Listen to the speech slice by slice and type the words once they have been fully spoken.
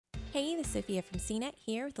Hey, this is Sophia from CNET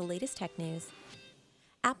here with the latest tech news.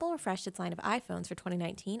 Apple refreshed its line of iPhones for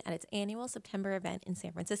 2019 at its annual September event in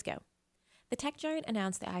San Francisco. The tech giant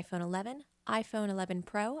announced the iPhone 11, iPhone 11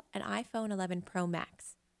 Pro, and iPhone 11 Pro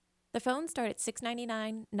Max. The phones start at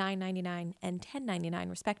 $699, $999, and $1,099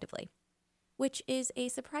 respectively, which is a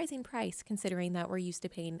surprising price considering that we're used to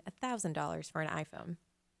paying $1,000 for an iPhone.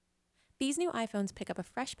 These new iPhones pick up a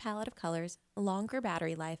fresh palette of colors, longer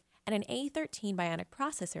battery life, and an A13 Bionic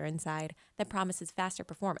processor inside that promises faster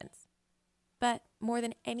performance. But more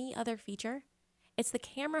than any other feature, it's the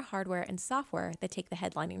camera hardware and software that take the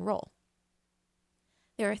headlining role.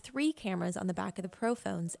 There are 3 cameras on the back of the Pro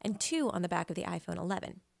phones and 2 on the back of the iPhone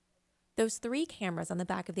 11. Those 3 cameras on the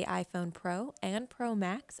back of the iPhone Pro and Pro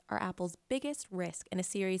Max are Apple's biggest risk in a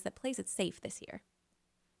series that plays it safe this year.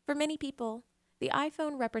 For many people, the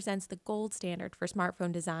iPhone represents the gold standard for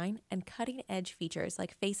smartphone design and cutting-edge features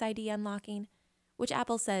like Face ID unlocking, which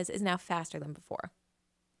Apple says is now faster than before.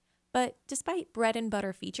 But despite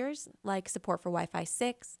bread-and-butter features like support for Wi-Fi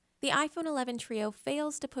 6, the iPhone 11 Trio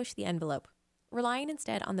fails to push the envelope, relying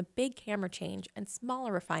instead on the big camera change and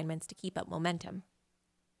smaller refinements to keep up momentum.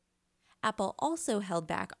 Apple also held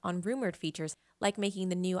back on rumored features like making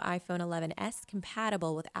the new iPhone 11s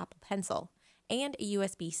compatible with Apple Pencil, and a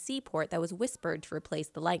USB-C port that was whispered to replace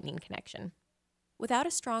the Lightning connection. Without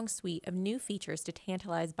a strong suite of new features to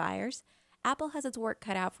tantalize buyers, Apple has its work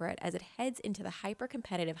cut out for it as it heads into the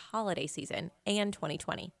hyper-competitive holiday season and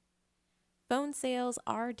 2020. Phone sales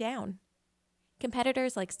are down.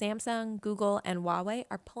 Competitors like Samsung, Google, and Huawei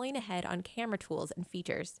are pulling ahead on camera tools and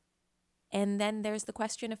features. And then there's the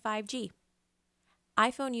question of 5G.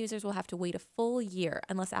 iPhone users will have to wait a full year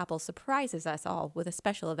unless Apple surprises us all with a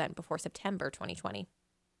special event before September 2020.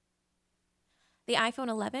 The iPhone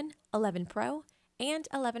 11, 11 Pro, and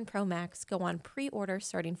 11 Pro Max go on pre-order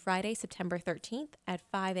starting Friday, September 13th at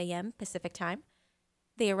 5 a.m. Pacific Time.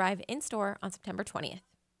 They arrive in-store on September 20th.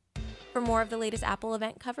 For more of the latest Apple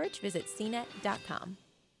event coverage, visit cnet.com.